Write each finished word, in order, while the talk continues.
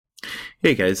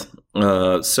Hey guys,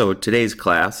 so today's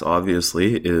class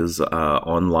obviously is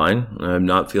online. I'm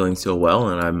not feeling so well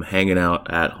and I'm hanging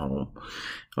out at home.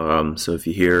 So if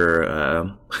you hear,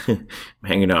 I'm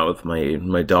hanging out with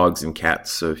my dogs and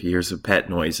cats, so if you hear some pet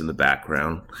noise in the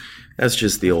background, that's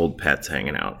just the old pets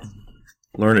hanging out,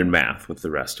 learning math with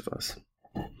the rest of us.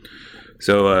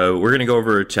 So we're going to go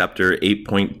over chapter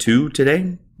 8.2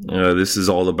 today. This is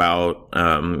all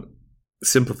about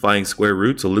simplifying square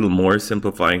roots, a little more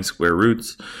simplifying square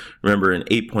roots. Remember in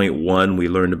 8.1 we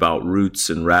learned about roots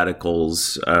and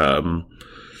radicals,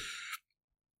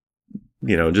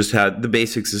 just had the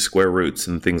basics of square roots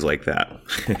and things like that.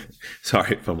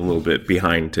 Sorry if I'm a little bit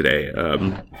behind today.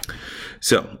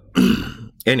 So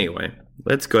anyway,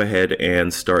 let's go ahead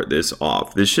and start this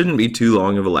off. This shouldn't be too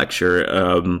long of a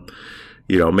lecture.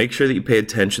 Make sure that you pay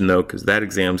attention though, because that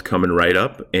exam's coming right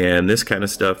up, and this kind of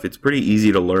stuff, it's pretty easy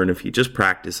to learn if you just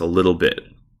practice a little bit.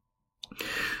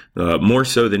 More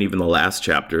so than even the last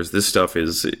chapters. This stuff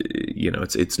is,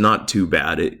 it's not too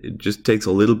bad. It just takes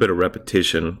a little bit of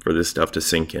repetition for this stuff to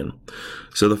sink in.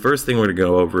 So the first thing we're going to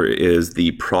go over is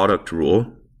the product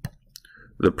rule.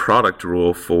 The product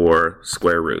rule for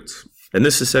square roots. And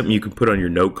this is something you can put on your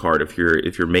note card if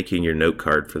you're making your note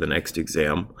card for the next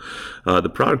exam. The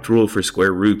product rule for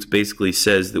square roots basically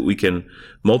says that we can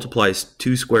multiply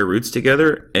two square roots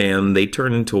together and they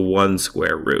turn into one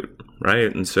square root,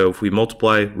 right? And so if we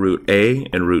multiply root A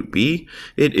and root B,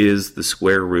 it is the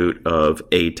square root of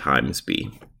A times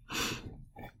B.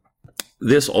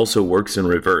 This also works in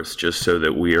reverse, just so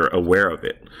that we are aware of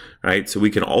it, right? So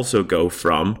we can also go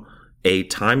from A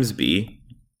times B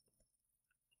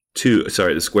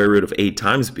the square root of A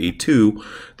times B to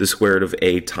the square root of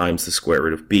A times the square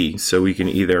root of B. So we can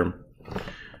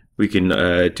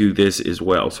do this as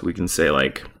well. So we can say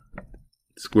like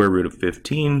square root of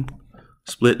 15,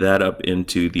 split that up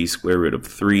into the square root of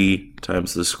 3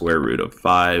 times the square root of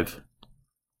 5,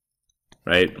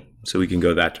 right? So we can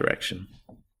go that direction.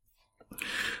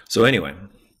 So anyway,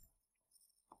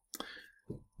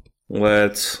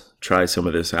 let's try some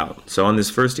of this out. So on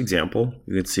this first example,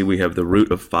 you can see we have the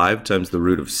root of 5 times the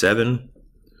root of 7.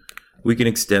 We can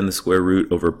extend the square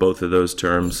root over both of those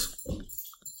terms,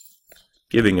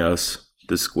 giving us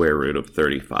the square root of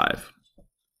 35.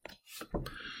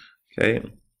 Okay,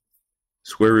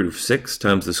 square root of 6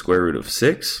 times the square root of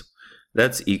 6,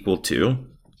 that's equal to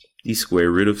the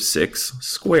square root of 6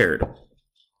 squared,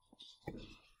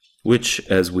 which,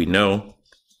 as we know,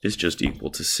 is just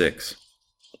equal to 6.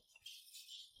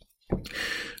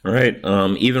 All right,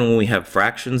 even when we have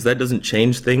fractions, that doesn't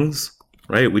change things,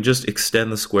 right? We just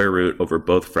extend the square root over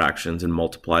both fractions and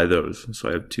multiply those. So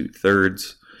I have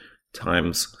 2/3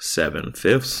 times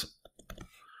 7/5.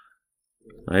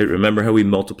 All right, remember how we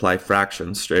multiply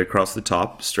fractions straight across the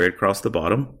top, straight across the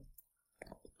bottom?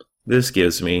 This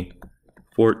gives me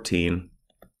 14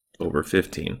 over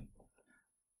 15.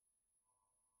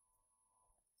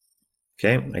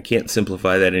 Okay, I can't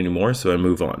simplify that anymore, so I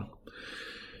move on.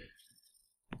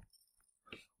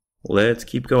 Let's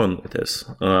keep going with this.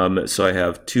 So I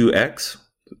have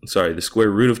the square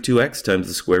root of 2x times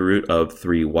the square root of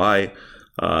 3y.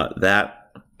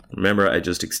 Remember, I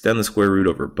just extend the square root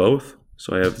over both.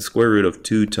 So I have the square root of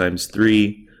 2 times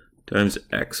 3 times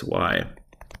xy.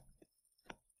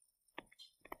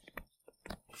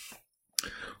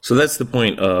 So that's the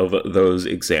point of those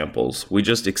examples. We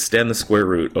just extend the square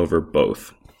root over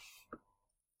both.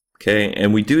 Okay,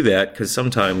 and we do that because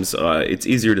sometimes it's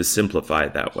easier to simplify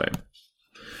it that way.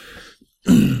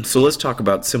 So let's talk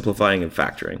about simplifying and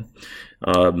factoring.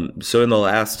 So in the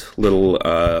last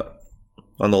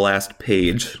on the last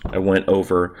page, I went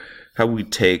over how we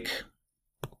take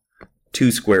two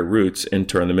square roots and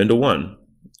turn them into one.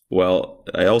 Well,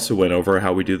 I also went over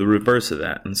how we do the reverse of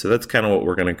that. And so that's kind of what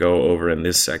we're going to go over in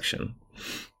this section.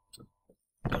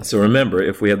 So remember,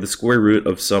 if we have the square root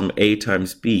of some A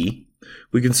times B,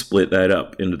 we can split that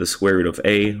up into the square root of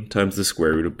A times the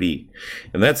square root of B.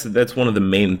 And that's one of the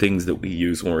main things that we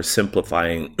use when we're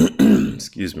simplifying,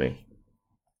 excuse me.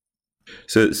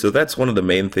 So that's one of the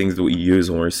main things that we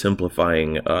use when we're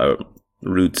simplifying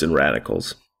roots and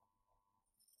radicals.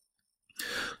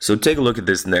 So take a look at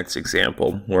this next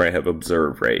example where I have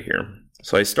observe right here.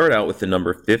 So I start out with the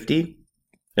number 50,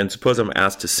 and suppose I'm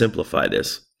asked to simplify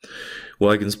this.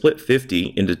 Well, I can split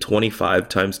 50 into 25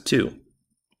 times 2.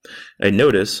 I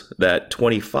notice that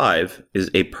 25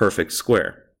 is a perfect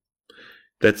square.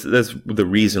 That's the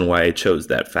reason why I chose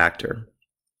that factor.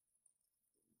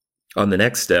 On the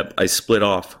next step, I split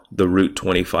off the root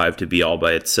 25 to be all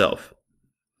by itself.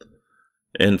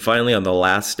 And finally, on the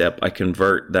last step, I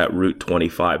convert that root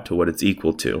 25 to what it's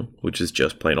equal to, which is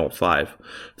just plain old 5.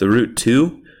 The root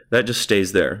 2 that just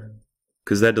stays there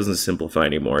because that doesn't simplify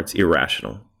anymore. It's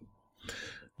irrational.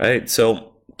 All right,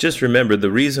 so just remember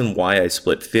the reason why I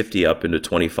split 50 up into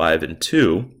 25 and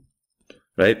 2,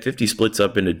 right? 50 splits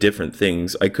up into different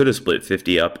things. I could have split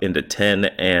 50 up into 10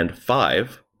 and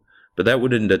 5, but that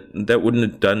wouldn't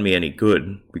have done me any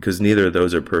good because neither of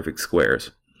those are perfect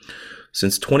squares.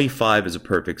 Since 25 is a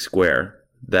perfect square,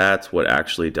 that's what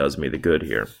actually does me the good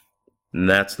here. And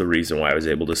that's the reason why I was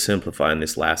able to simplify in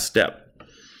this last step.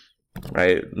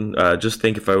 Right? Just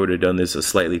think if I would have done this a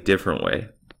slightly different way.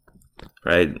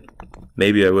 Right?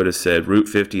 Maybe I would have said root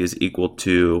 50 is equal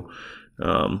to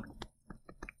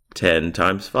 10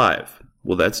 times 5.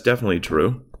 Well, that's definitely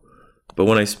true. But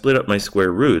when I split up my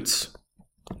square roots,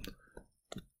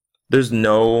 there's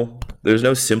no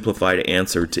simplified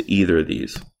answer to either of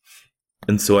these.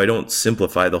 And so I don't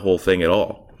simplify the whole thing at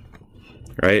all.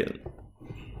 Right?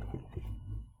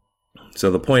 So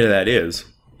the point of that is,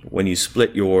 when you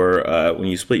split your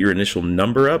initial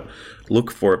number up,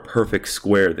 look for a perfect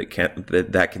square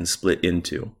that can split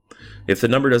into. If the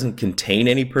number doesn't contain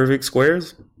any perfect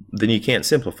squares, then you can't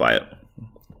simplify it.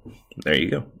 There you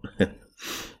go.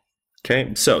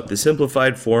 Okay, so the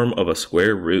simplified form of a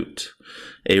square root.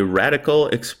 A radical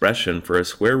expression for a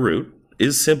square root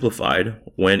is simplified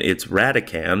when its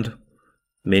radicand,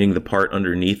 meaning the part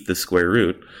underneath the square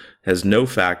root, has no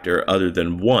factor other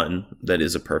than 1 that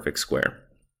is a perfect square.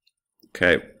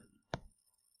 Okay.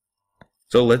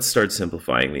 So let's start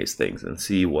simplifying these things and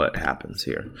see what happens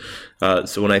here.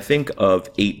 So when I think of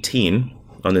 18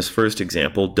 on this first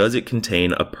example, does it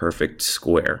contain a perfect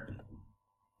square?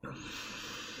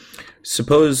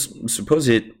 Suppose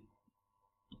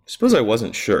I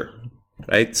wasn't sure,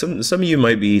 right? Some of you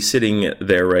might be sitting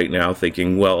there right now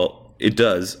thinking, well, it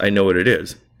does. I know what it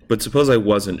is. But suppose I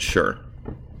wasn't sure.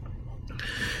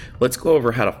 Let's go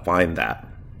over how to find that.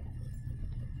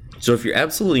 So if you're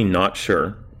absolutely not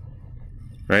sure,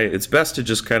 right, it's best to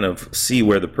just kind of see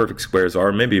where the perfect squares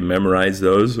are, maybe memorize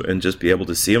those and just be able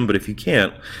to see them. But if you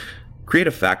can't, create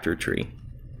a factor tree.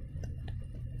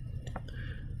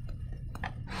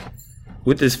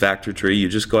 With this factor tree, you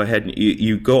just go ahead and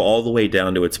you go all the way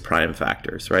down to its prime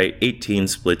factors, right? 18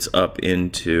 splits up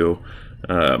into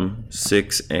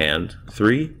 6 and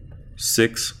 3.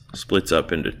 6 splits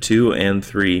up into 2 and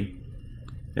 3.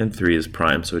 And 3 is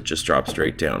prime, so it just drops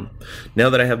straight down. Now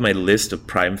that I have my list of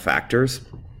prime factors,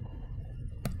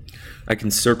 I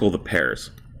can circle the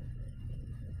pairs.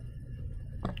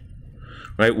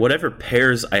 Right? Whatever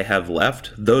pairs I have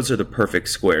left, those are the perfect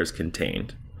squares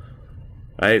contained.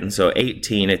 Right? And so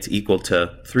 18, it's equal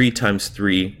to 3 times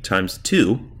 3 times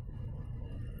 2,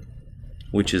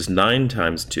 which is 9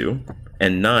 times 2,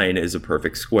 and 9 is a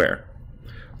perfect square.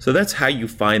 So that's how you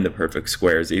find the perfect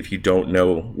squares if you don't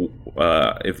know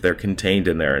if they're contained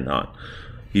in there or not.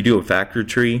 You do a factor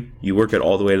tree, you work it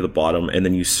all the way to the bottom, and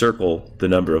then you circle the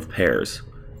number of pairs.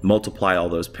 Multiply all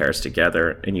those pairs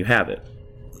together, and you have it.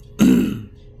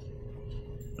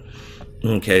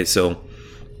 Okay, so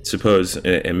suppose,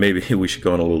 and maybe we should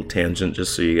go on a little tangent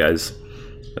just so you guys,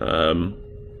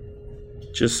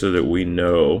 just so that we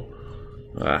know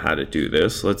how to do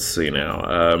this. Let's see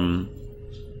now.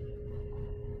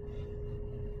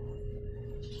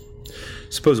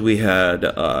 Suppose we had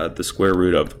the square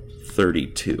root of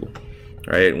 32,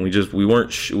 right? And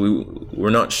we're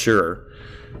not sure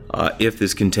if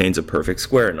this contains a perfect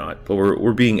square or not, but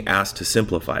we're being asked to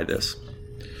simplify this.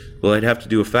 Well, I'd have to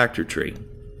do a factor tree.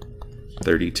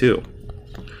 32.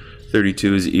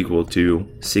 32 is equal to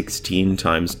 16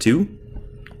 times 2.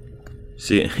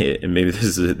 See, and maybe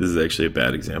this is actually a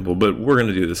bad example, but we're going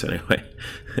to do this anyway.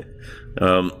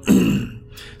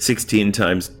 16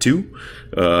 times 2.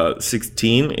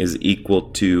 16 is equal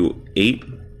to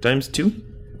 8 times 2.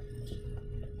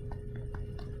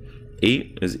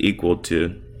 8 is equal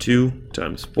to 2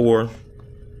 times 4.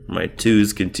 My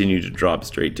 2's continue to drop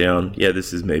straight down. Yeah,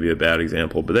 this is maybe a bad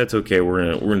example, but that's okay.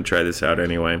 We're gonna try this out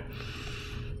anyway.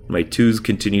 My 2's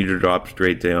continue to drop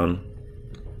straight down.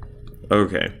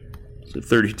 Okay, so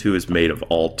 32 is made of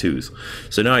all 2's.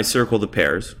 So now I circle the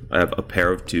pairs. I have a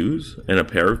pair of 2's and a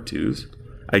pair of 2's.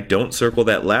 I don't circle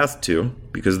that last 2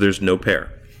 because there's no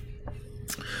pair.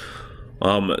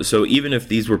 So even if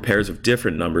these were pairs of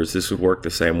different numbers, this would work the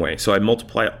same way. So I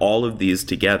multiply all of these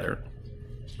together,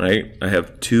 right? I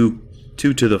have 2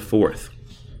 to the 4th.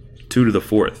 2 to the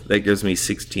 4th. That gives me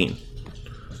 16.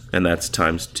 And that's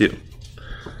times 2.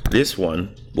 This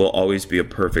one will always be a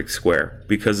perfect square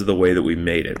because of the way that we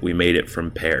made it. We made it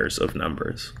from pairs of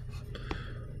numbers.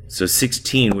 So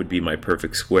 16 would be my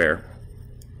perfect square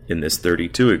in this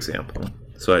 32 example.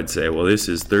 So I'd say, well, this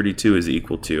is 32 is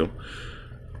equal to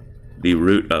the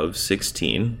root of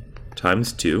 16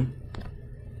 times 2,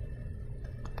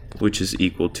 which is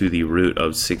equal to the root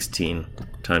of 16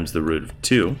 times the root of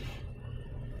 2.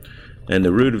 And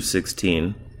the root of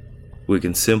 16, we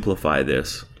can simplify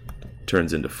this,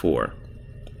 turns into 4.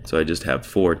 So I just have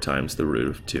 4 times the root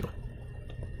of 2.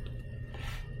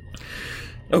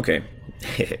 Okay,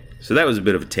 so that was a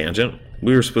bit of a tangent.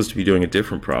 We were supposed to be doing a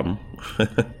different problem.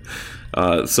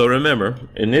 So remember,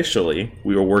 initially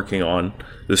we were working on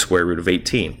the square root of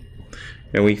 18.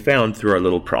 And we found through our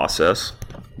little process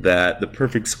that the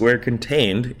perfect square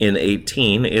contained in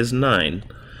 18 is 9.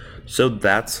 So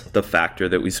that's the factor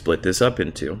that we split this up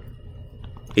into.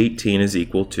 18 is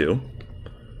equal to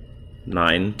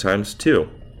 9 times 2,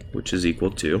 which is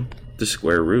equal to the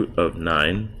square root of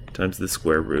 9 times the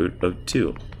square root of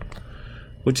 2,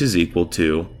 which is equal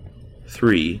to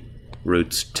 3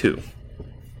 roots 2.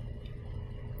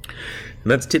 And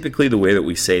that's typically the way that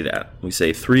we say that. We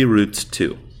say 3 roots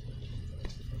 2,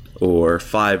 or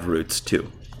 5 roots 2,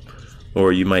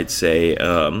 or you might say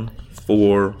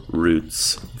 4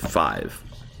 roots 5.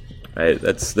 Right?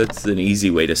 That's an easy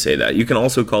way to say that. You can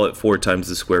also call it 4 times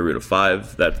the square root of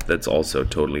 5. That's also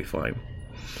totally fine.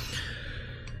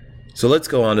 So let's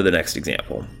go on to the next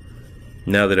example,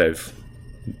 now that I've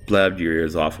blabbed your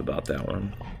ears off about that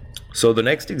one. So the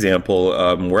next example,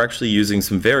 we're actually using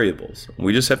some variables.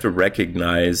 We just have to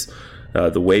recognize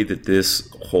the way that this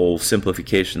whole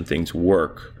simplification things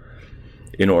work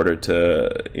in order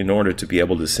to be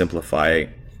able to simplify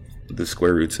the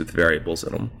square roots with variables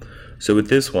in them. So with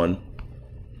this one,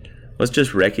 let's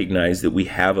just recognize that we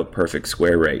have a perfect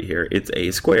square right here. It's a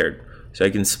squared. So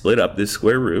I can split up this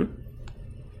square root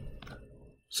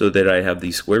so that I have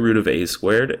the square root of a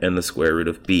squared and the square root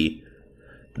of b.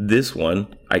 This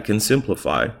one I can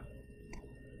simplify,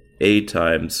 a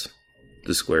times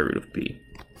the square root of b.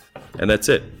 And that's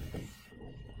it.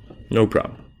 No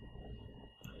problem.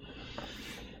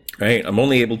 Right? I'm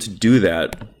only able to do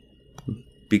that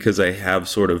because I have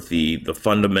sort of the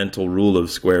fundamental rule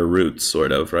of square roots,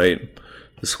 sort of, right?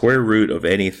 The square root of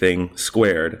anything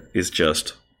squared is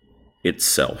just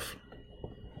itself.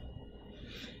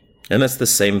 And that's the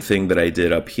same thing that I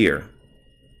did up here.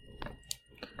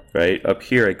 Right? Up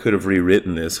here I could have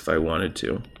rewritten this if I wanted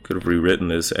to. Could have rewritten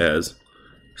this as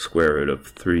square root of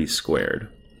 3 squared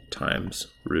times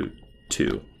root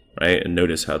 2. Right? And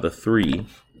notice how the 3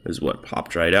 is what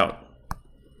popped right out.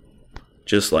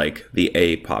 Just like the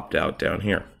a popped out down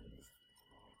here.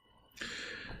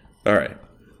 Alright.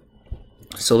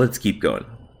 So let's keep going.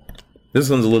 This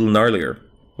one's a little gnarlier.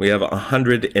 We have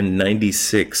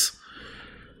 196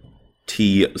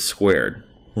 t squared.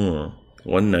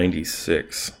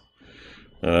 196.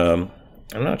 I'm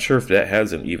not sure if that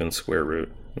has an even square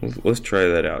root. Let's try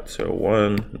that out. So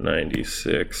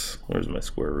 196. Where's my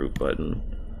square root button?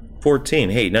 14.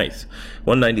 Hey, nice.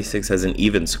 196 has an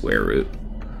even square root.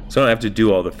 So I don't have to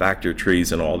do all the factor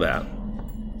trees and all that.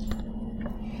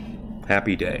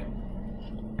 Happy day.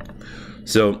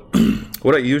 So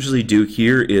what I usually do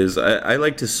here is I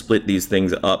like to split these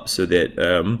things up so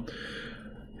that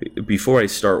before I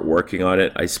start working on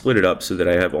it, I split it up so that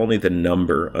I have only the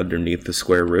number underneath the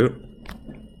square root.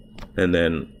 And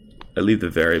then I leave the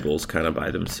variables kind of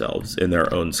by themselves in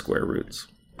their own square roots.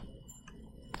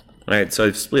 Alright, so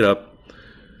I've split up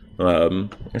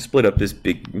this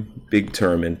big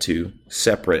term into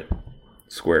separate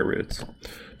square roots.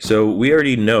 So we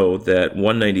already know that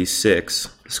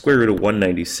 196, the square root of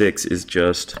 196 is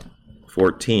just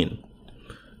 14.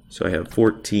 So I have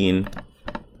 14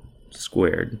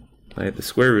 squared. I have the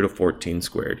square root of 14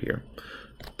 squared here,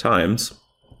 times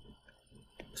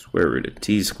square root of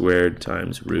t squared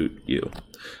times root u.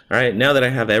 Alright, now that I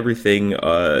have everything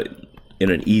in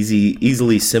an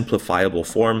easily simplifiable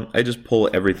form, I just pull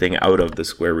everything out of the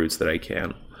square roots that I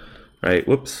can. Right?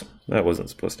 Whoops, that wasn't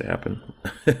supposed to happen.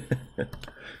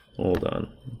 Hold on.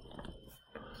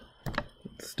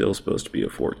 It's still supposed to be a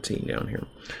 14 down here.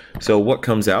 So what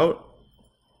comes out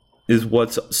is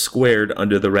what's squared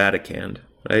under the radicand.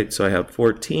 Right? So I have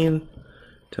 14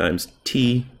 times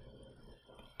t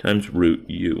times root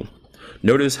u.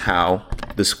 Notice how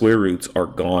the square roots are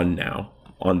gone now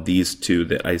on these two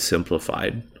that I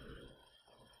simplified.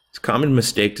 It's a common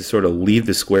mistake to sort of leave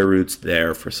the square roots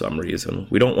there for some reason.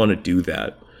 We don't want to do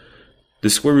that. The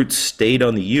square roots stayed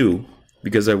on the u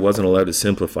because I wasn't allowed to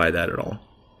simplify that at all.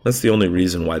 That's the only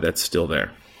reason why that's still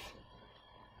there.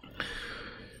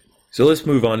 So let's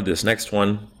move on to this next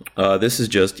one. This is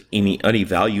just an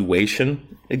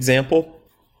evaluation example.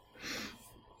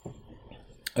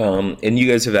 And you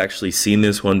guys have actually seen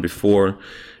this one before.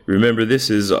 Remember, this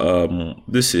is a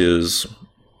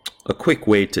quick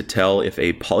way to tell if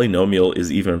a polynomial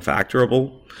is even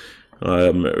factorable.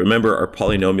 Remember, our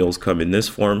polynomials come in this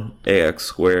form: ax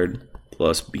squared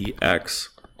plus bx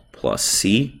plus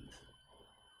c.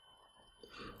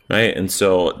 Right? And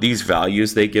so these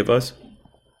values they give us,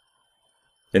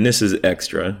 and this is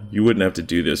extra. You wouldn't have to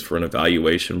do this for an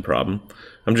evaluation problem.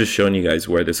 I'm just showing you guys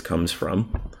where this comes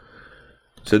from.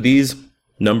 So these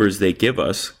numbers they give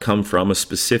us come from a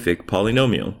specific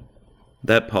polynomial.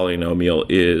 That polynomial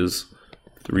is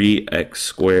 3x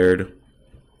squared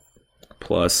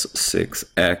plus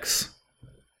 6x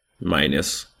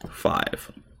minus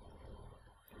 5.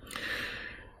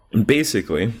 And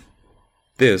basically,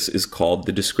 this is called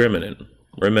the discriminant.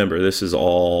 Remember, this is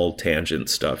all tangent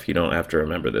stuff. You don't have to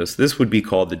remember this. This would be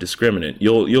called the discriminant.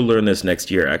 You'll learn this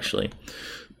next year, actually.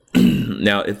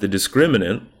 Now, if the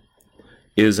discriminant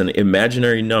is an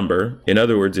imaginary number, in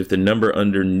other words, if the number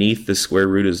underneath the square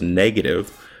root is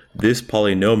negative, this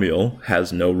polynomial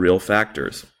has no real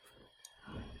factors.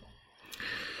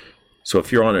 So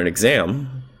if you're on an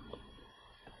exam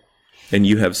and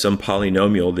you have some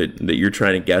polynomial that you're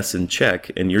trying to guess and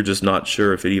check, and you're just not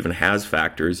sure if it even has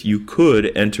factors, you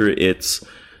could enter its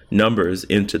numbers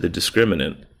into the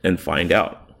discriminant and find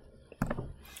out.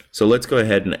 So let's go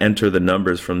ahead and enter the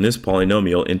numbers from this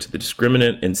polynomial into the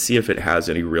discriminant and see if it has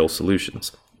any real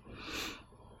solutions.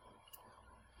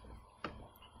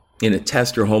 In a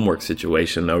test or homework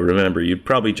situation, though, remember, you'd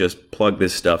probably just plug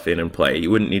this stuff in and play.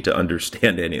 You wouldn't need to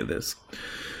understand any of this.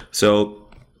 So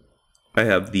I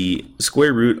have the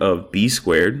square root of b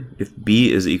squared. If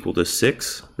b is equal to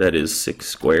 6, that is 6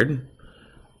 squared,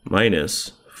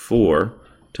 minus 4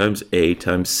 times a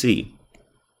times c.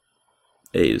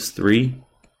 A is 3.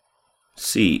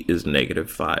 C is negative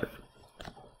 5.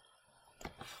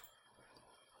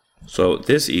 So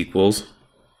this equals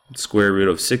square root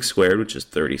of 6 squared, which is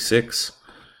 36,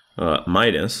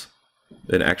 minus,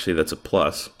 and actually that's a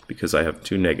plus because I have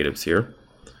two negatives here,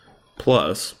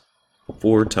 plus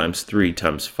 4 times 3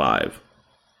 times 5,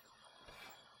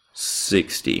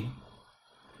 60.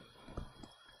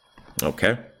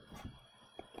 Okay.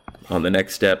 On the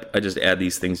next step, I just add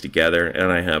these things together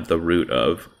and I have the root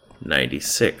of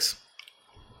 96.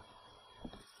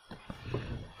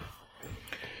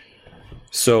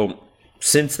 So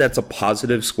since that's a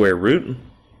positive square root,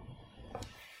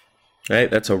 right,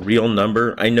 that's a real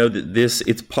number, I know that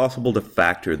it's possible to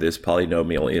factor this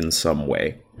polynomial in some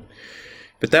way.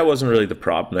 But that wasn't really the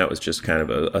problem. That was just kind of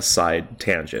a side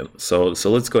tangent. So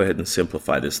let's go ahead and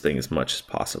simplify this thing as much as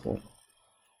possible.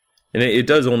 And it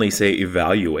does only say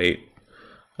evaluate.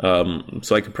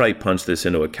 So I could probably punch this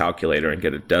into a calculator and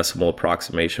get a decimal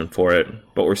approximation for it.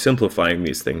 But we're simplifying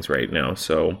these things right now.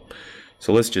 So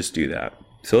let's just do that.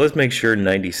 So let's make sure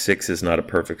 96 is not a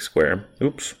perfect square.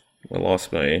 Oops, I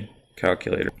lost my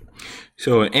calculator.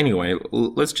 So anyway,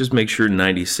 let's just make sure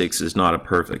 96 is not a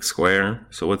perfect square.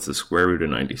 So what's the square root of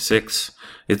 96?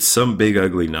 It's some big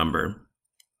ugly number.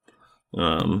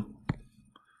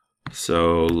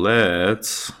 So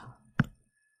let's...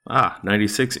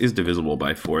 96 is divisible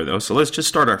by 4 though. So let's just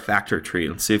start our factor tree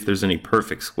and see if there's any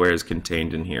perfect squares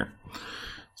contained in here.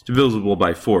 It's divisible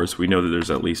by 4, so we know that there's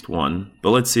at least one.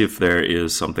 But let's see if there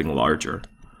is something larger.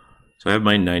 So I have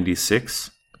my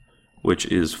 96, which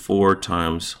is 4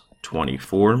 times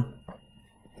 24.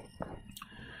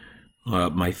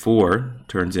 My 4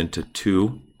 turns into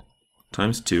 2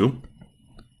 times 2.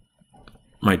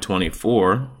 My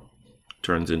 24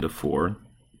 turns into 4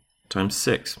 times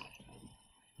 6.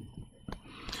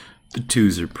 The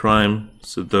 2's are prime,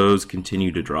 so those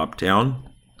continue to drop down.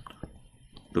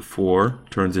 The 4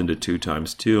 turns into 2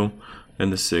 times 2,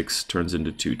 and the 6 turns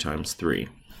into 2 times 3.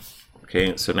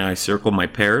 Okay, so now I circle my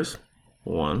pairs.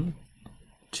 1,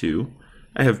 2.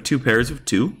 I have 2 pairs of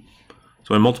 2.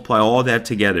 So I multiply all that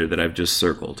together that I've just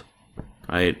circled.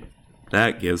 Right?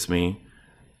 That gives me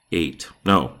 8.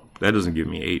 No, that doesn't give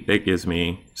me 8. That gives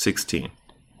me 16.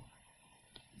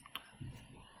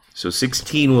 So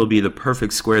 16 will be the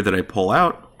perfect square that I pull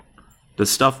out. The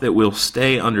stuff that will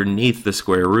stay underneath the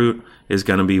square root is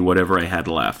going to be whatever I had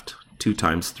left. 2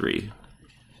 times 3.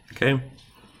 Okay?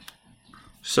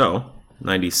 So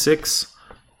 96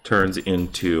 turns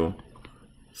into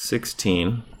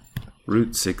 16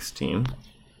 root 16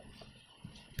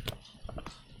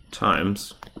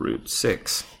 times root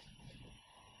 6.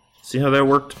 See how that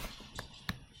worked?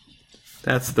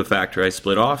 That's the factor I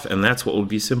split off, and that's what will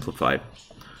be simplified.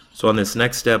 So on this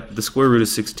next step, the square root of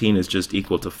 16 is just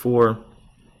equal to 4,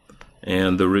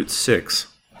 and the root 6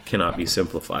 cannot be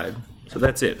simplified. So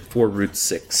that's it, 4 root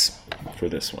 6 for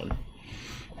this one.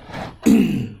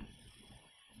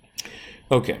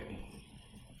 Okay,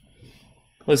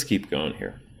 let's keep going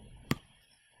here.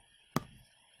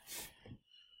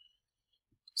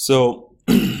 So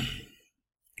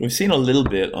We've seen a little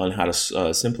bit on how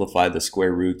to simplify the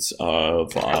square roots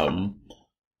of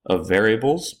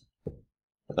variables.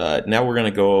 Now we're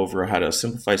going to go over how to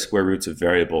simplify square roots of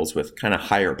variables with kind of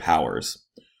higher powers.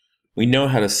 We know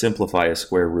how to simplify a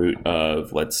square root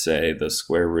of, let's say, the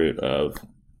square root of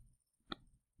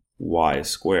y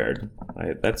squared.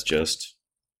 Right? That's just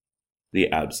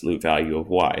the absolute value of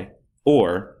y.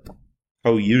 Or,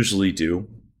 how we usually do,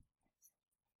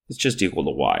 it's just equal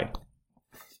to y.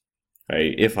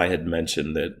 Right? If I had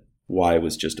mentioned that y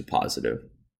was just a positive.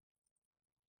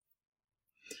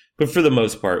 But for the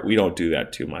most part, we don't do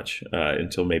that too much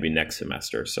until maybe next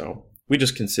semester. So we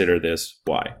just consider this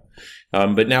y.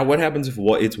 But now what happens if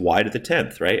it's y to the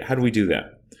 10th, right? How do we do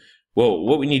that? Well,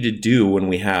 what we need to do when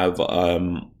we have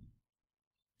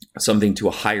something to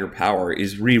a higher power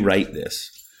is rewrite this.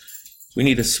 We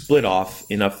need to split off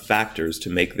enough factors to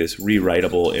make this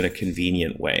rewritable in a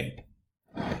convenient way.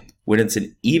 When it's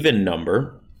an even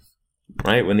number,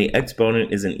 right? When the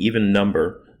exponent is an even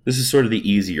number, this is sort of the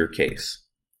easier case.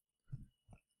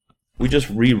 We just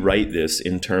rewrite this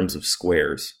in terms of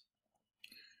squares.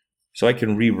 So I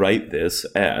can rewrite this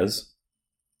as,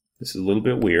 this is a little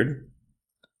bit weird,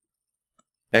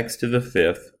 x to the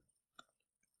 5th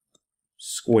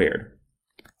squared.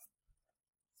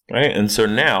 Right? And so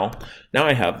now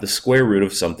I have the square root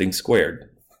of something squared.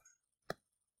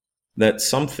 That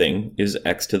something is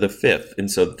x to the 5th,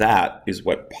 and so that is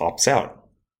what pops out.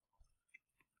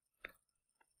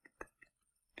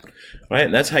 Right?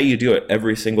 And that's how you do it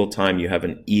every single time you have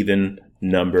an even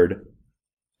numbered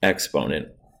exponent.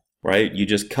 Right? You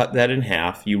just cut that in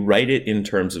half, you write it in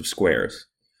terms of squares,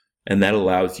 and that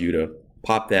allows you to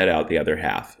pop that out the other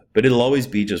half. But it'll always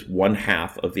be just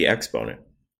 1/2 of the exponent.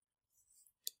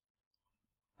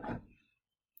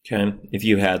 Okay? If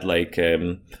you had like,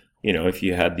 if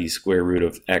you had the square root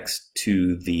of x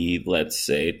to the, let's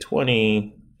say,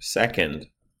 22nd,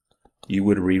 you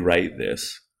would rewrite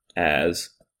this as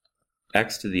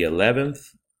x to the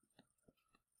 11th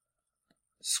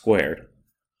squared.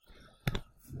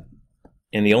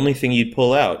 And the only thing you'd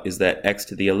pull out is that x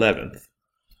to the 11th,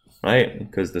 right?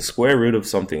 Because the square root of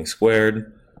something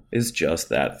squared is just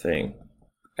that thing,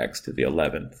 x to the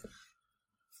 11th.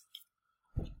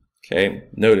 Okay,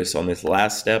 notice on this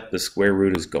last step, the square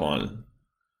root is gone.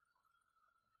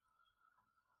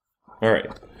 All right,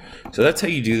 so that's how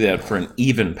you do that for an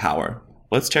even power.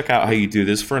 Let's check out how you do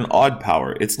this for an odd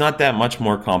power. It's not that much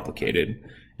more complicated.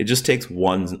 It just takes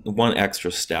one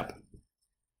extra step.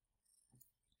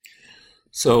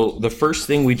 So the first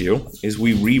thing we do is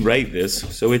we rewrite this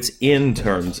so it's in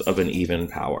terms of an even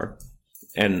power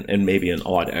and maybe an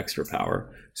odd extra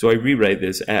power. So I rewrite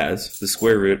this as the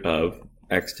square root of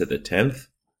x to the 10th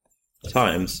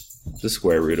times the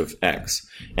square root of x.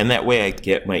 And that way I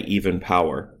get my even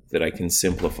power that I can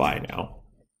simplify now.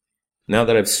 Now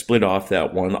that I've split off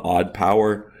that one odd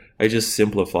power, I just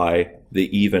simplify the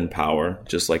even power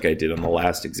just like I did in the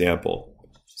last example.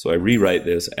 So I rewrite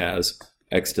this as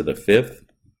x to the 5th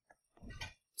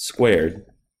squared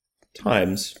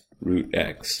times root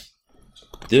x.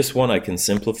 This one I can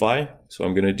simplify, so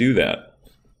I'm going to do that.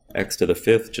 X to the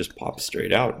 5th just pops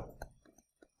straight out.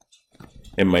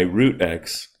 And my root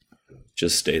x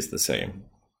just stays the same.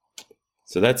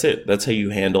 So that's it. That's how you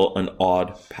handle an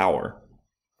odd power.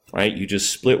 Right? You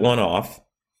just split one off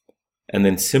and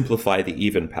then simplify the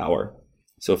even power.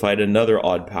 So if I had another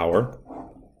odd power,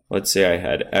 let's say I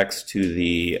had x to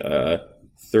the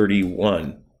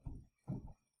 31.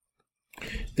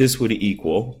 This would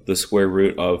equal the square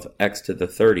root of x to the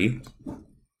 30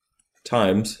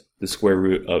 times the square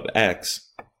root of x.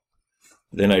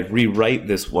 Then I'd rewrite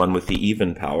this one with the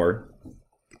even power,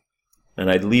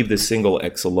 and I'd leave the single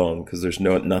x alone because there's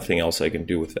nothing else I can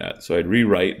do with that. So I'd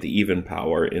rewrite the even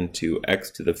power into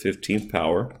x to the 15th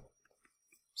power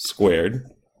squared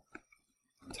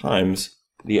times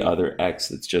the other x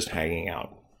that's just hanging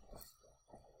out.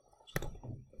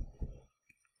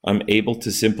 I'm able to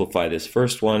simplify this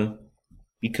first one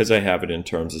because I have it in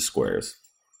terms of squares.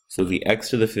 So the x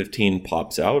to the 15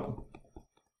 pops out,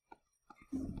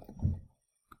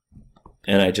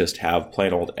 and I just have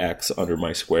plain old x under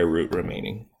my square root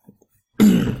remaining.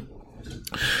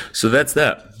 So that's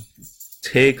that.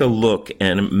 Take a look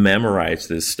and memorize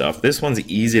this stuff. This one's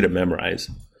easy to memorize.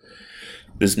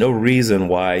 There's no reason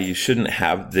why you shouldn't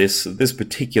have this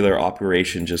particular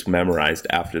operation just memorized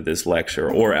after this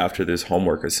lecture or after this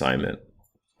homework assignment,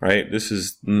 right? This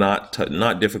is not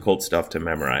difficult stuff to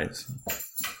memorize.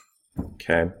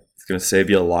 Okay, it's going to save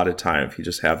you a lot of time if you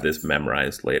just have this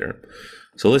memorized later.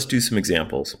 So let's do some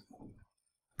examples.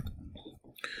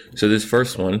 So this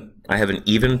first one, I have an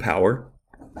even power.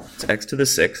 It's x to the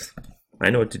 6th. I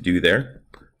know what to do there.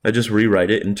 I just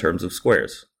rewrite it in terms of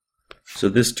squares. So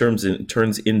this turns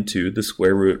into the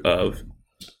square root of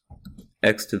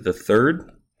x to the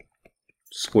third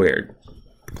squared.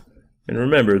 And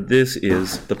remember, this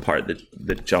is the part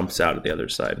that jumps out of the other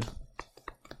side,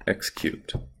 x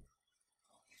cubed.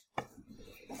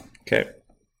 Okay,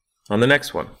 on the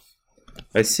next one,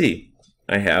 I see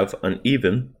I have an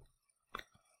even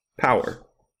power.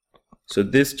 So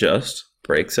this just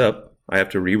breaks up. I have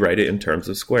to rewrite it in terms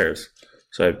of squares.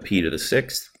 So I have p to the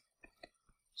sixth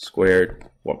squared.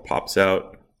 What pops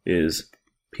out is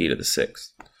p to the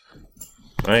sixth.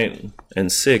 Right?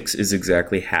 And 6 is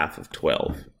exactly half of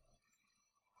 12.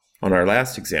 On our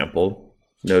last example,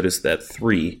 notice that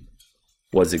 3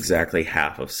 was exactly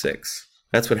half of 6.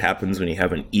 That's what happens when you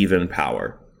have an even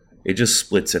power. It just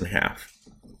splits in half.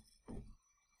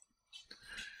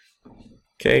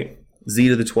 Okay, z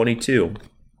to the 22.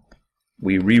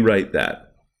 We rewrite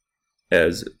that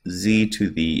as z to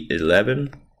the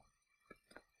 11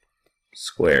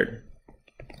 squared.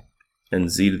 And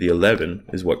z to the 11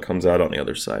 is what comes out on the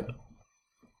other side.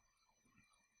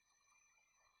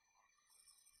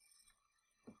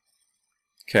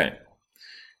 Okay,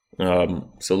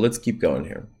 so let's keep going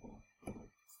here.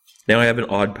 Now I have an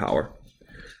odd power.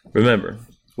 Remember,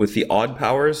 with the odd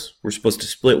powers, we're supposed to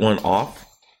split one off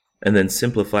and then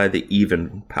simplify the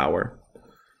even power.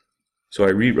 So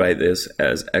I rewrite this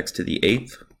as x to the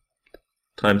 8th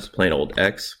times plain old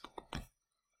x.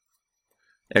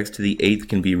 X to the 8th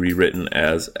can be rewritten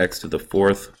as x to the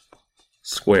 4th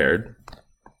squared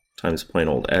times plain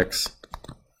old x.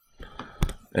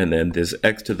 And then this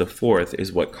x to the 4th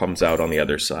is what comes out on the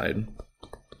other side.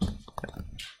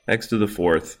 X to the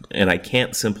 4th, and I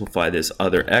can't simplify this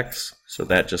other x, so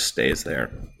that just stays there,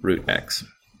 root x.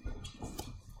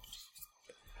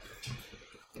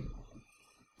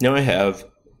 Now I have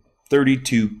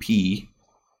 32p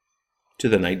to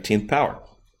the 19th power.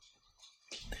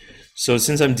 So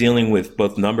since I'm dealing with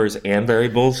both numbers and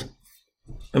variables,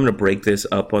 I'm going to break this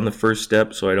up on the first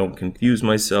step so I don't confuse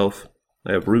myself.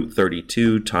 I have root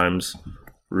 32 times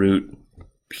root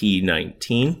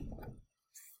p19.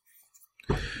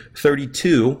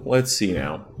 32, let's see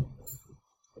now.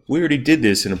 We already did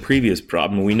this in a previous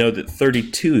problem. We know that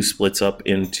 32 splits up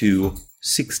into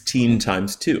 16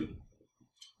 times 2.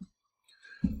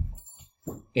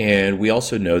 And we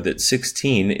also know that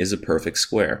 16 is a perfect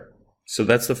square. So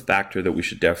that's the factor that we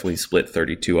should definitely split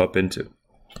 32 up into.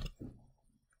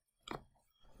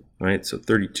 All right, so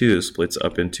 32 splits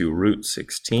up into root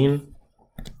 16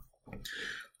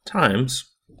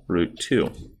 times root 2.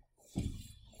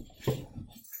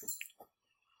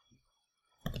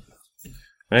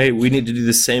 All right, we need to do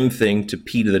the same thing to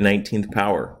p to the 19th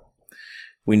power.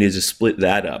 We need to split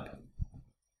that up.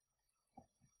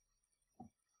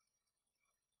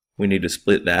 We need to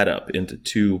split that up into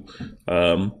two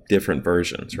different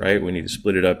versions, right? We need to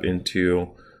split it up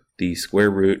into the square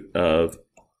root of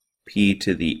p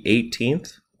to the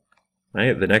 18th,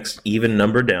 right? The next even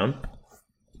number down,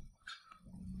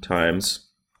 times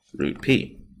root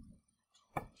p.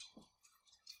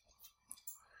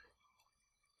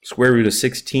 Square root of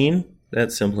 16,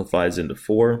 that simplifies into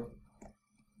 4.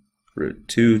 Root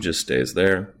 2 just stays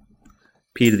there.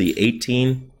 P to the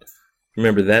 18,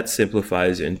 remember that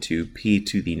simplifies into p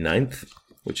to the 9th,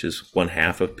 which is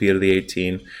 1/2 of p to the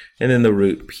 18, and then the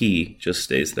root p just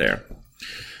stays there.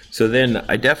 So then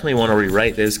I definitely want to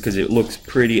rewrite this because it looks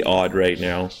pretty odd right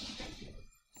now.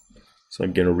 So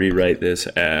I'm going to rewrite this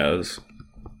as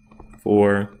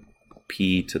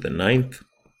 4p to the 9th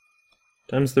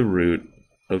times the root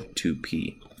of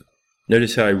 2p.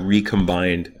 Notice how I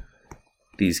recombined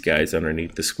these guys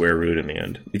underneath the square root in the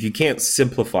end. If you can't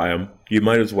simplify them, you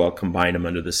might as well combine them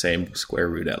under the same square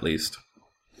root at least.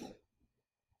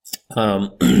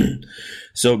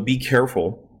 So be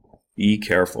careful. Be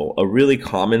careful. A really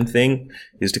common thing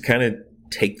is to kind of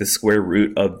take the square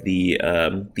root of the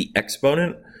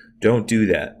exponent. Don't do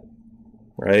that,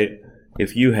 right?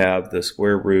 If you have the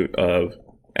square root of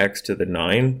x to the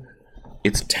 9,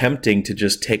 it's tempting to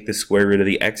just take the square root of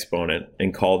the exponent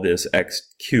and call this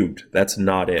x cubed. That's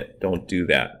not it. Don't do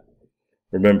that.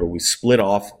 Remember, we split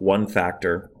off one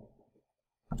factor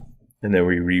and then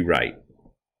we rewrite.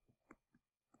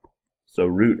 So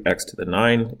root x to the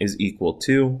 9 is equal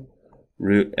to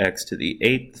root x to the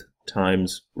 8th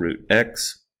times root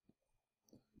x,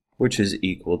 which is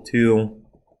equal to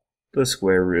the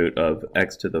square root of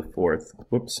x to the 4th,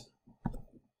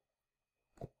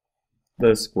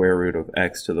 the square root of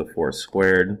x to the 4th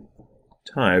squared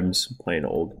times plain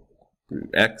old root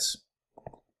x.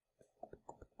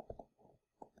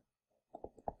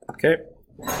 Okay,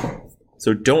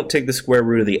 so don't take the square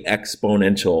root of the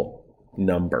exponential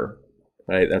number,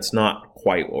 right? That's not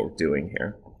quite what we're doing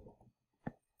here.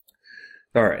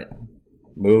 All right,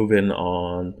 moving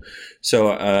on. So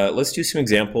let's do some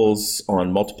examples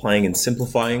on multiplying and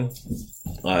simplifying.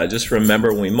 Just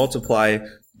remember, when we multiply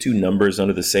two numbers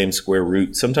under the same square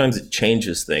root, sometimes it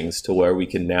changes things to where we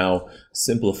can now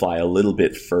simplify a little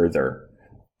bit further.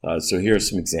 So here are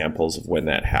some examples of when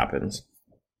that happens.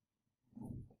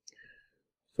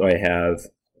 So I have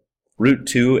root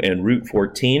 2 and root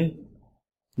 14.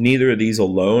 Neither of these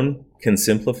alone can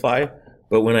simplify,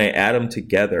 but when I add them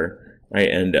together, I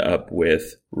end up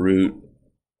with root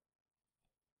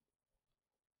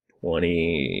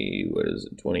 20, what is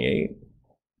it, 28?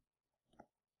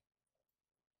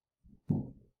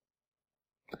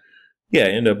 Yeah, I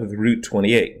end up with root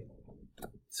 28.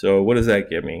 So what does that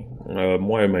give me?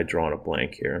 Why am I drawing a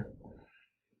blank here?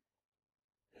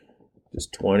 Does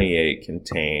 28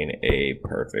 contain a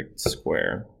perfect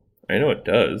square? I know it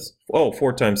does. Oh,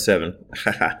 4 times 7.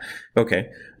 Okay,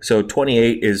 so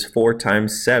 28 is 4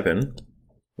 times 7,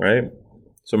 right?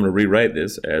 So I'm going to rewrite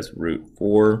this as root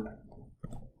 4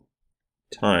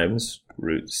 times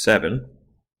root 7.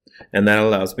 And that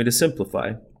allows me to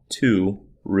simplify 2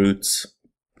 roots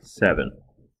 7.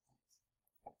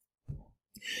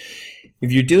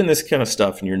 If you're doing this kind of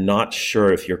stuff and you're not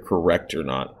sure if you're correct or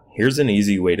not, here's an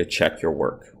easy way to check your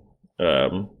work.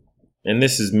 And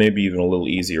this is maybe even a little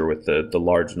easier with the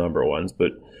large number ones,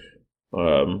 but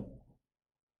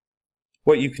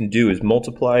what you can do is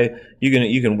multiply.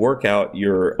 You can work out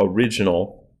your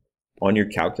original on your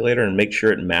calculator and make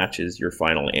sure it matches your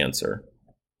final answer,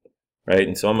 right?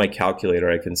 And so on my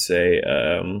calculator, I can say,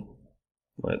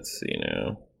 let's see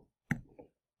now.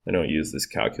 I don't use this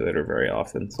calculator very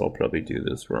often, so I'll probably do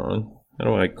this wrong. How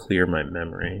do I clear my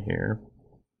memory here?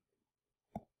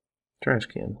 Trash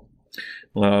can.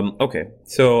 Okay,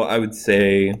 so I would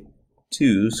say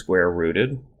 2 square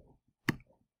rooted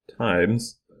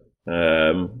times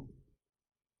 7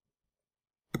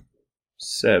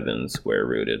 square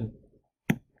rooted.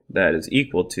 That is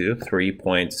equal to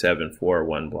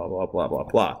 3.741 blah, blah, blah, blah,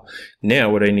 blah. Now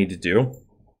what I need to do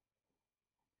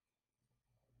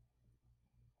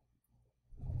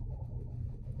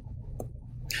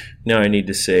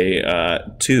say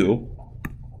 2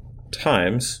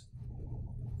 times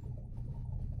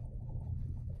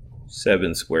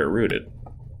 7 square rooted.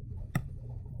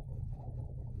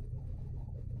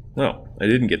 No, I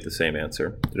didn't get the same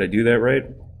answer. Did I do that right?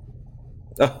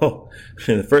 Oh,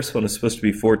 the first one is supposed to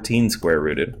be 14 square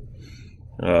rooted.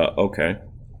 Okay.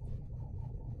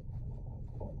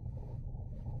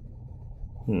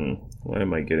 Why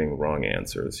am I getting wrong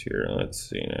answers here? Let's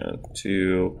see now.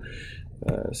 2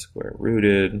 square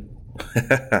rooted.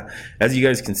 As you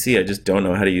guys can see, I just don't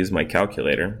know how to use my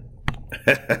calculator.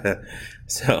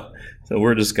 So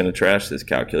we're just going to trash this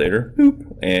calculator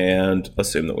and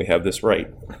assume that we have this right.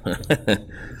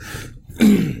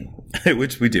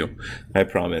 Which we do, I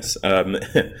promise.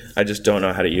 I just don't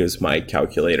know how to use my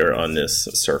calculator on this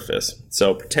surface.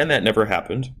 So pretend that never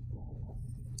happened,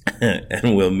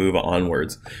 and we'll move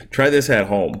onwards. Try this at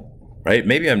home, right?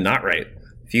 Maybe I'm not right.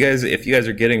 If you guys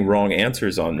are getting wrong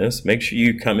answers on this, make sure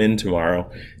you come in tomorrow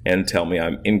and tell me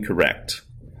I'm incorrect,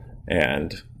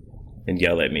 and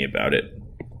yell at me about it.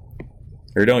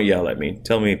 Or don't yell at me.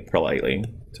 Tell me politely.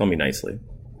 Tell me nicely.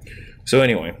 So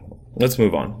anyway, let's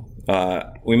move on.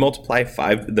 We multiply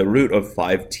the root of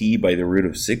 5t by the root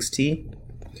of 6t.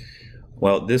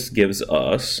 Well, this gives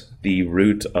us the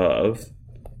root of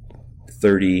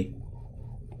 30t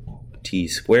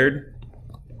squared.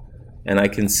 And I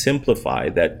can simplify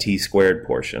that t squared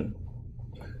portion.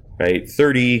 Right?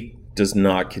 30 does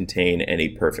not contain any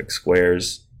perfect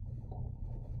squares.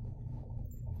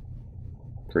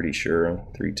 Pretty sure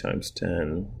 3 times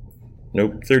 10.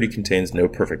 Nope, 30 contains no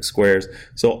perfect squares.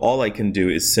 So all I can do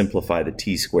is simplify the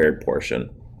t squared portion.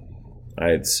 All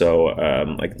right, so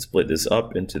I can split this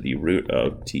up into the root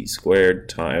of t squared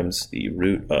times the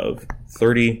root of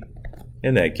 30,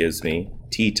 and that gives me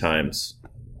t times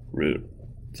root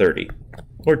 30,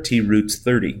 or t roots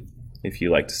 30, if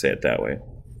you like to say it that way.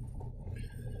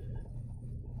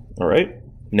 All right,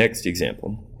 next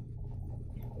example.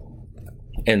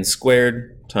 N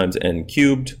squared times n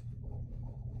cubed.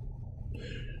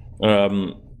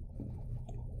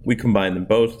 We combine them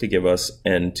both to give us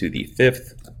n to the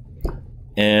 5th.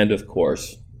 And of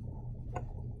course,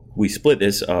 we split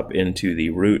this up into the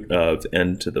root of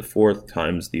n to the 4th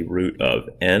times the root of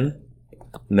n.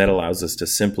 And that allows us to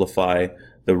simplify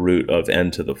the root of n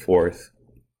to the 4th.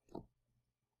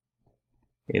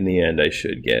 In the end, I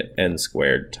should get n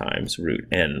squared times root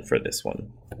n for this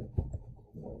one.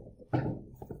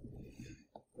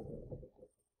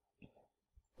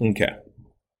 Okay.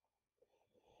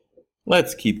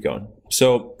 Let's keep going.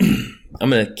 So I'm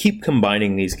going to keep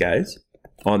combining these guys.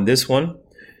 On this one,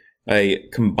 I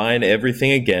combine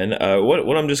everything again.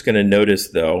 What I'm just going to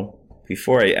notice, though,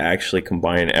 before I actually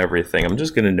combine everything, I'm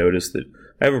just going to notice that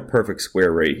I have a perfect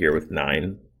square right here with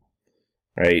 9.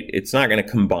 Right? It's not going to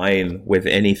combine with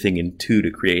anything in 2 to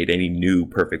create any new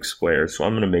perfect square. So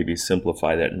I'm going to maybe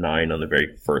simplify that 9 on the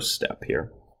very first step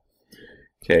here.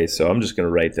 Okay, so I'm just going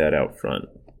to write that out front.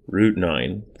 Root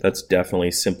 9. That's definitely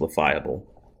simplifiable.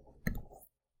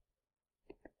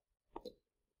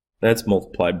 That's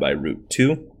multiplied by root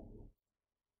 2.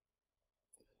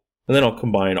 And then I'll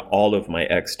combine all of my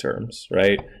x terms,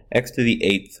 right? X to the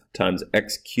 8th times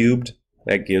x cubed,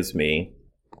 that gives me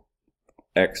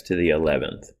x to the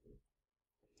 11th.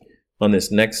 On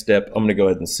this next step, I'm going to go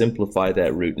ahead and simplify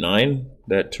that root 9.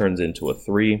 That turns into a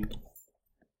 3.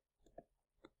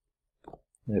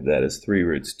 That is 3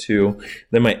 roots 2.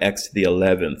 Then my x to the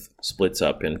 11th splits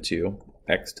up into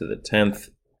x to the 10th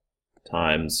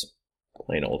times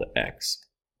plain old x.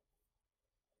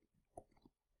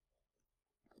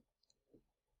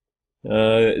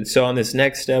 So on this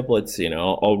next step, let's see,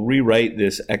 I'll rewrite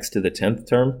this x to the 10th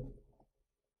term.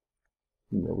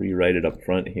 I'm going to rewrite it up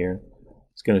front here.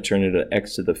 It's going to turn into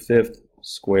x to the 5th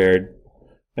squared.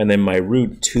 And then my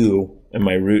root 2 and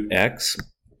my root x,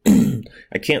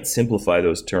 I can't simplify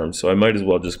those terms, so I might as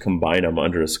well just combine them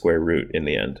under a square root in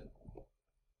the end.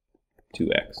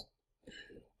 2x.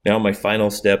 Now my final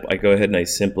step, I go ahead and I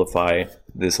simplify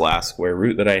this last square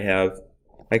root that I have.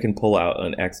 I can pull out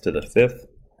an x to the 5th.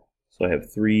 So I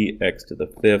have 3x to the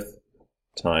 5th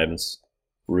times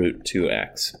root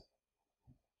 2x.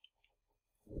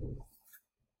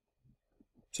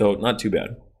 So not too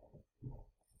bad.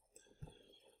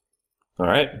 All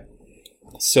right.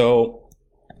 So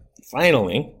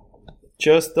finally,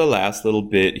 just the last little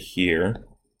bit here.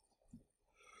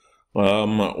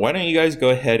 Why don't you guys go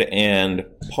ahead and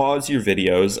pause your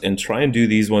videos and try and do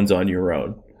these ones on your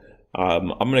own. I'm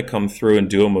going to come through and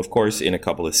do them, of course, in a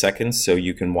couple of seconds so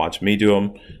you can watch me do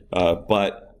them.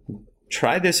 But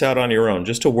try this out on your own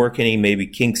just to work any maybe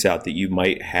kinks out that you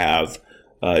might have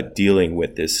dealing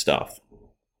with this stuff.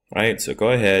 All right, so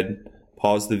go ahead,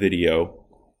 pause the video,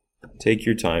 take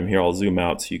your time. Here, I'll zoom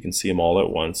out so you can see them all at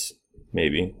once,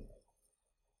 maybe.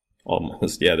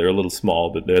 Almost, yeah, they're a little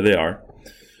small, but there they are.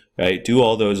 All right, do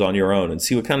all those on your own and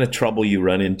see what kind of trouble you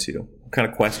run into, what kind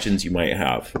of questions you might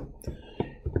have.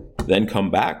 Then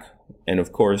come back, and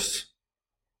of course,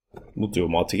 we'll do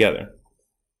them all together.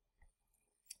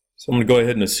 So I'm going to go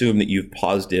ahead and assume that you've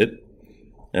paused it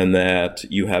and that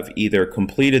you have either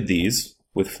completed these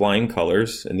with flying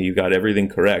colors and you got everything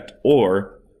correct,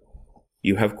 or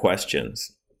you have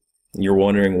questions and you're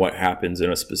wondering what happens in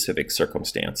a specific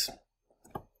circumstance.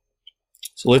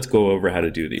 So let's go over how to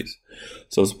do these.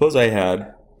 So suppose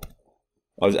I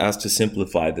was asked to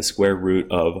simplify the square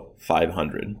root of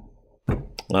 500.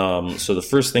 So the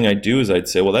first thing I'd do is I'd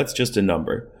say, well, that's just a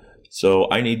number.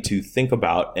 So I need to think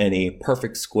about any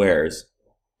perfect squares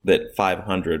that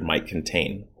 500 might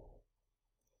contain.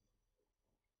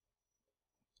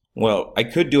 Well, I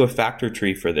could do a factor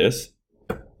tree for this.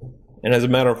 And as a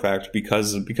matter of fact,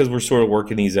 because we're sort of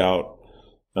working these out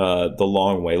the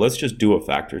long way, let's just do a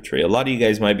factor tree. A lot of you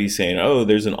guys might be saying, oh,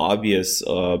 there's an obvious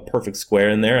perfect square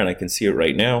in there, and I can see it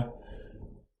right now.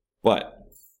 But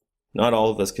not all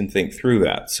of us can think through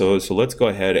that. So let's go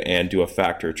ahead and do a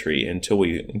factor tree until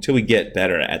we get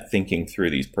better at thinking through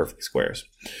these perfect squares.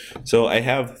 So I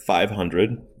have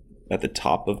 500 at the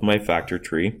top of my factor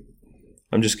tree.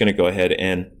 I'm just going to go ahead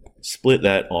and split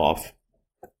that off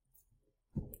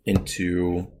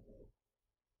into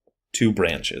 2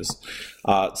 branches.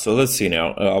 So let's see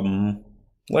now.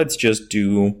 Let's just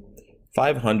do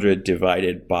 500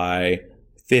 divided by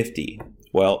 50.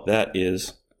 Well, that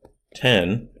is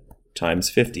 10 times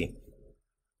 50,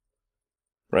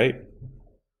 right?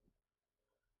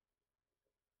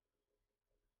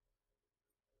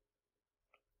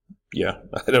 Yeah,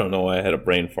 I don't know why I had a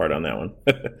brain fart on that one.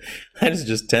 That is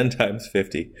just 10 times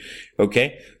 50.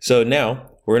 Okay, so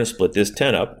now we're going to split this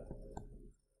 10 up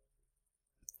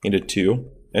into 2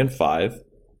 and 5.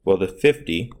 Well, the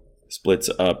 50 splits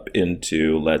up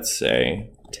into, let's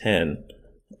say, 10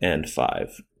 and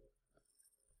 5.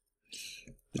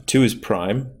 The 2 is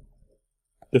prime.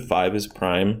 The 5 is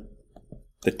prime.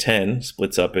 The 10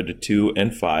 splits up into 2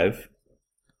 and 5.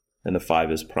 And the 5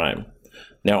 is prime.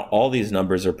 Now, all these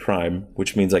numbers are prime,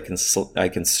 which means I can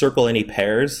circle any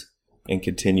pairs and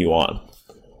continue on.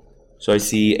 So I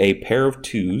see a pair of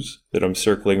 2s that I'm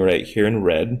circling right here in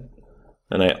red.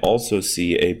 And I also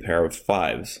see a pair of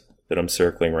 5s that I'm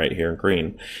circling right here in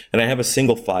green. And I have a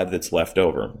single 5 that's left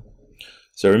over.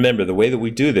 So remember, the way that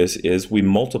we do this is we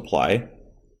multiply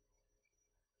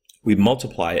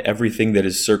everything that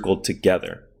is circled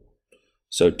together.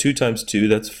 So 2 times 2,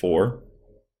 that's 4.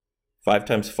 5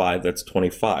 times 5, that's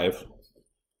 25.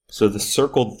 So the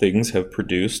circled things have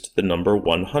produced the number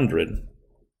 100.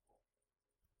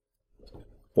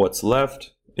 What's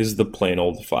left is the plain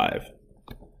old 5.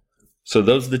 So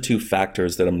those are the two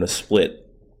factors that I'm going to split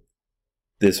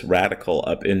this radical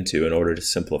up into in order to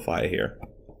simplify here.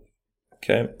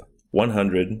 Okay,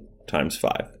 100 times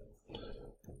 5.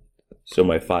 So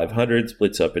my 500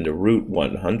 splits up into root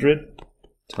 100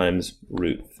 times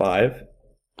root 5.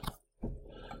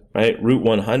 Right, root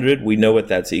 100, we know what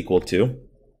that's equal to.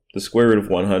 The square root of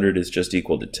 100 is just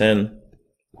equal to 10,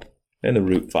 and the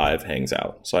root 5 hangs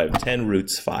out. So I have 10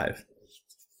 roots 5.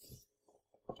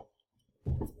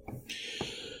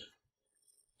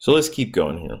 So let's keep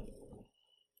going here.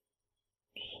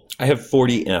 I have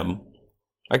 40m.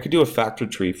 I could do a factor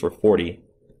tree for 40,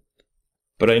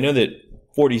 but I know that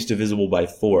 40 is divisible by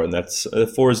 4, and that's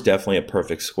 4 is definitely a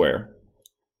perfect square.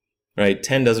 Right?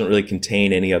 10 doesn't really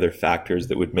contain any other factors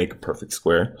that would make a perfect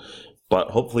square,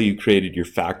 but hopefully you created your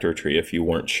factor tree if you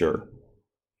weren't sure.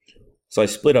 So I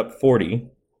split up 40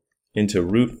 into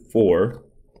root 4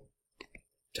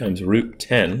 times root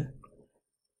 10,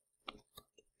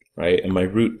 right? And my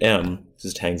root m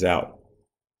just hangs out.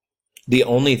 The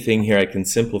only thing here I can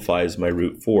simplify is my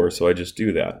root 4, so I just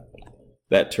do that.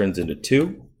 That turns into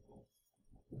 2,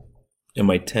 and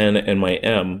my 10 and my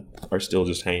m are still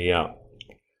just hanging out.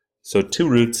 So 2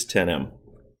 roots 10m.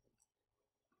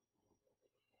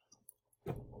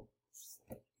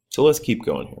 So let's keep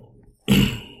going here.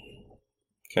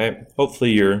 Okay,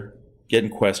 hopefully you're getting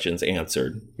questions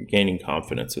answered. You're gaining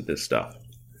confidence with this stuff.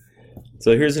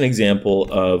 So here's an example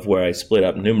of where I split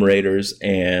up numerators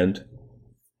and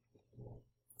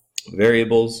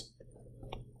variables.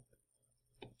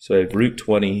 So I have root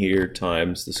 20 here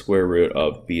times the square root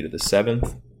of b to the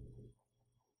 7th.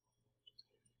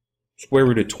 Square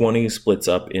root of 20 splits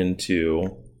up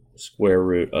into square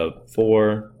root of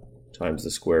 4 times the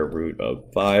square root of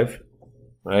 5,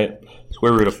 right?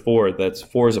 Square root of 4, that's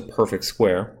 4 is a perfect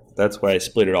square. That's why I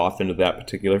split it off into that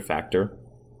particular factor.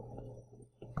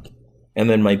 And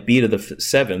then my b to the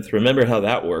 7th, remember how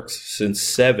that works. Since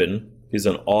 7 is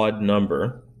an odd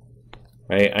number,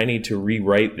 right, I need to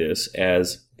rewrite this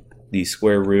as the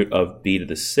square root of b to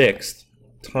the 6th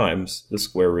times the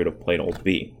square root of plain old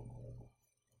b.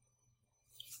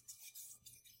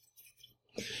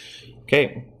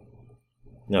 Okay,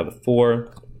 now the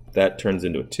 4, that turns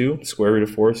into a 2. Square root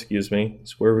of 4, excuse me.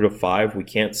 Square root of 5, we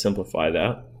can't simplify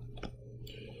that.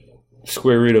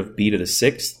 Square root of b to the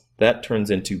 6th, that turns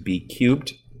into b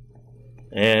cubed.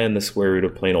 And the square root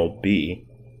of plain old b,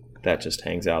 that just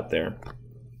hangs out there.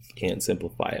 Can't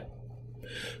simplify it.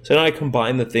 So now I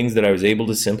combine the things that I was able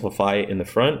to simplify in the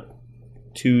front,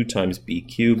 2 times b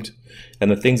cubed,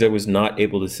 and the things I was not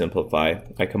able to simplify,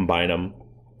 I combine them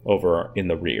over in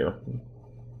the rear.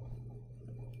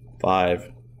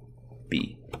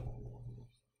 5b.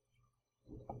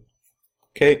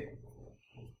 Okay.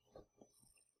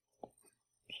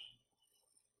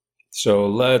 So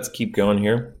let's keep going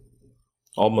here.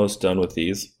 Almost done with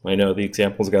these. I know the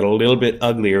examples got a little bit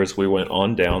uglier as we went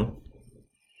on down,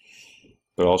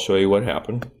 but I'll show you what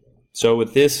happened. So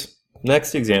with this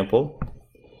next example,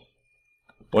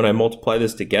 when I multiply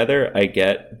this together, I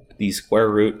get the square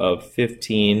root of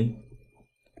 15a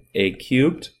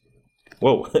cubed.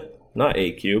 Whoa, not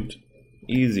a cubed.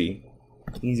 Easy.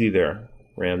 Easy there,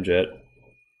 Ramjet.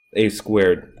 A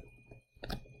squared.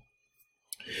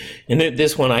 And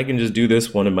this one, I can just do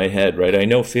this one in my head, right? I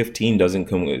know 15 doesn't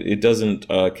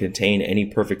contain any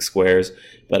perfect squares,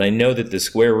 but I know that the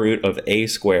square root of a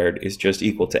squared is just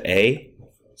equal to a.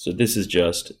 So this is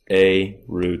just a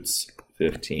roots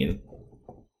 15.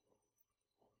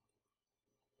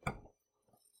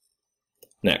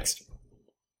 Next.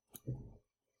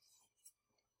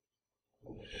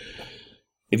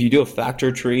 If you do a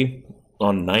factor tree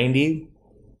on 90,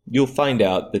 you'll find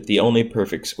out that the only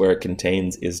perfect square it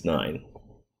contains is 9.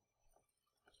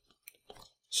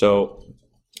 So,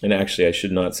 and actually I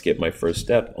should not skip my first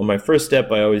step. On my first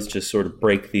step, I always just sort of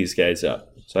break these guys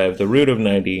up. So I have the root of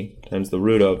 90 times the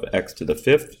root of x to the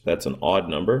 5th, that's an odd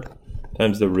number,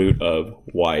 times the root of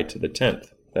y to the 10th.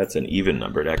 That's an even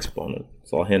numbered exponent.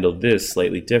 So I'll handle this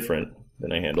slightly different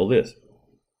than I handle this.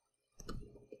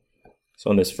 So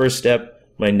on this first step,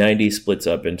 my 90 splits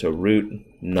up into root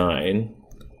 9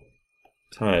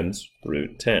 times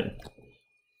root 10.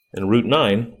 And root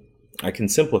 9, I can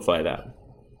simplify that.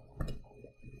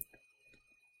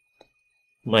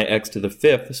 my x to the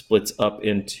 5th splits up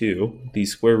into the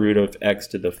square root of x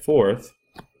to the 4th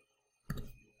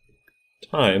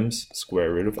times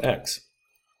square root of x.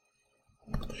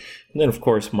 And then, of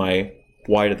course, my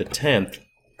y to the 10th,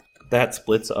 that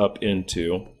splits up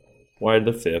into y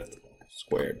to the 5th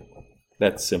squared.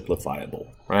 That's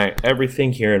simplifiable, right?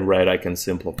 Everything here in red I can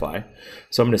simplify.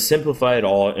 So I'm going to simplify it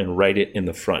all and write it in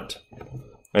the front.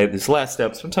 Right, this last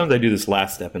step, sometimes I do this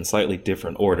last step in slightly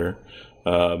different order,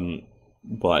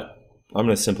 but I'm going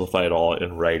to simplify it all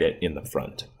and write it in the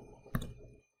front.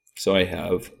 So I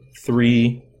have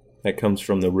 3, that comes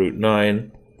from the root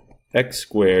 9, x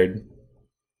squared,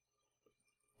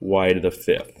 y to the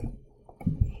 5th.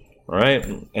 All right,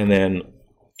 and then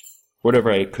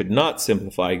whatever I could not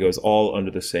simplify goes all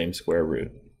under the same square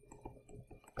root,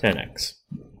 10x.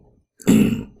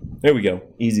 There we go,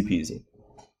 easy peasy.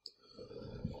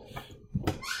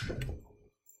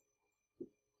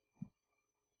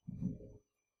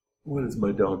 What is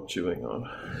my dog chewing on?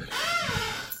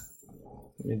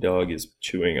 My dog is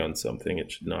chewing on something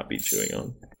it should not be chewing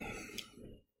on.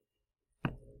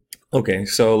 Okay,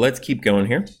 so let's keep going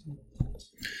here.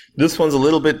 This one's a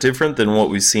little bit different than what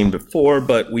we've seen before,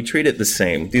 but we treat it the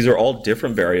same. These are all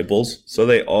different variables, so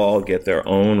they all get their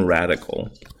own radical.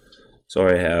 So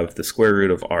I have the square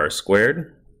root of r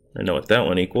squared. I know what that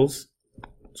one equals.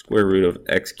 Square root of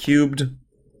x cubed,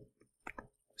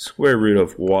 square root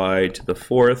of y to the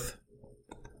 4th,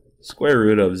 square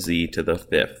root of z to the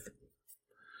 5th.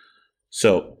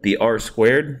 So the r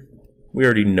squared, we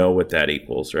already know what that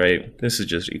equals, right? This is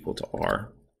just equal to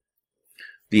r.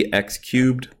 The x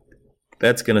cubed,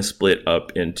 that's going to split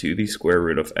up into the square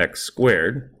root of x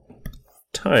squared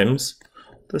times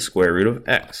the square root of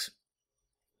x.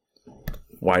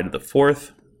 Y to the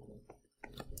 4th,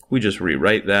 we just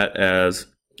rewrite that as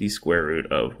the square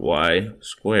root of y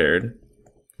squared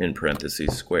in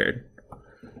parentheses squared.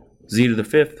 Z to the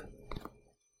 5th,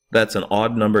 that's an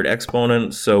odd numbered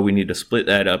exponent, so we need to split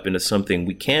that up into something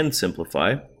we can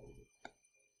simplify.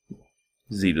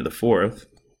 Z to the 4th,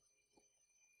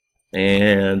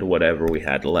 and whatever we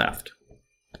had left,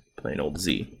 plain old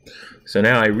z. So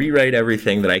now I rewrite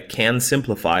everything that I can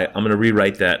simplify. I'm going to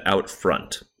rewrite that out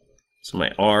front. So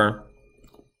my r,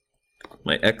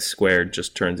 my x squared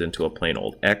just turns into a plain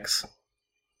old x.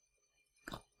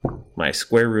 My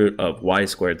square root of y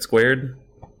squared squared,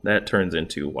 that turns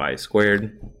into y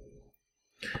squared.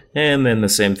 And then the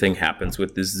same thing happens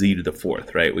with this z to the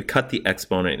 4th, right? We cut the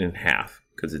exponent in half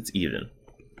because it's even.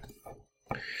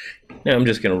 Now I'm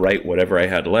just going to write whatever I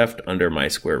had left under my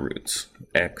square roots,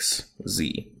 x,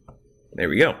 z. There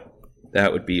we go.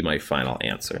 That would be my final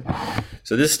answer.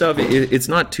 So this stuff, it's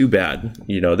not too bad.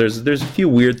 You know, there's a few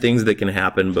weird things that can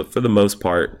happen, but for the most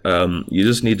part, you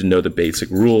just need to know the basic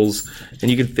rules, and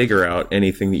you can figure out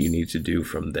anything that you need to do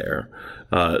from there.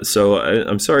 So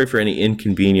I'm sorry for any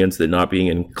inconvenience that not being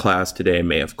in class today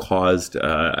may have caused.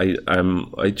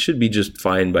 I should be just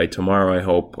fine by tomorrow, I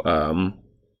hope.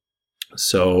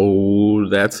 So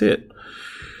that's it.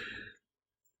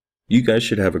 You guys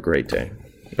should have a great day.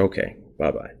 Okay,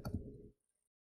 bye-bye.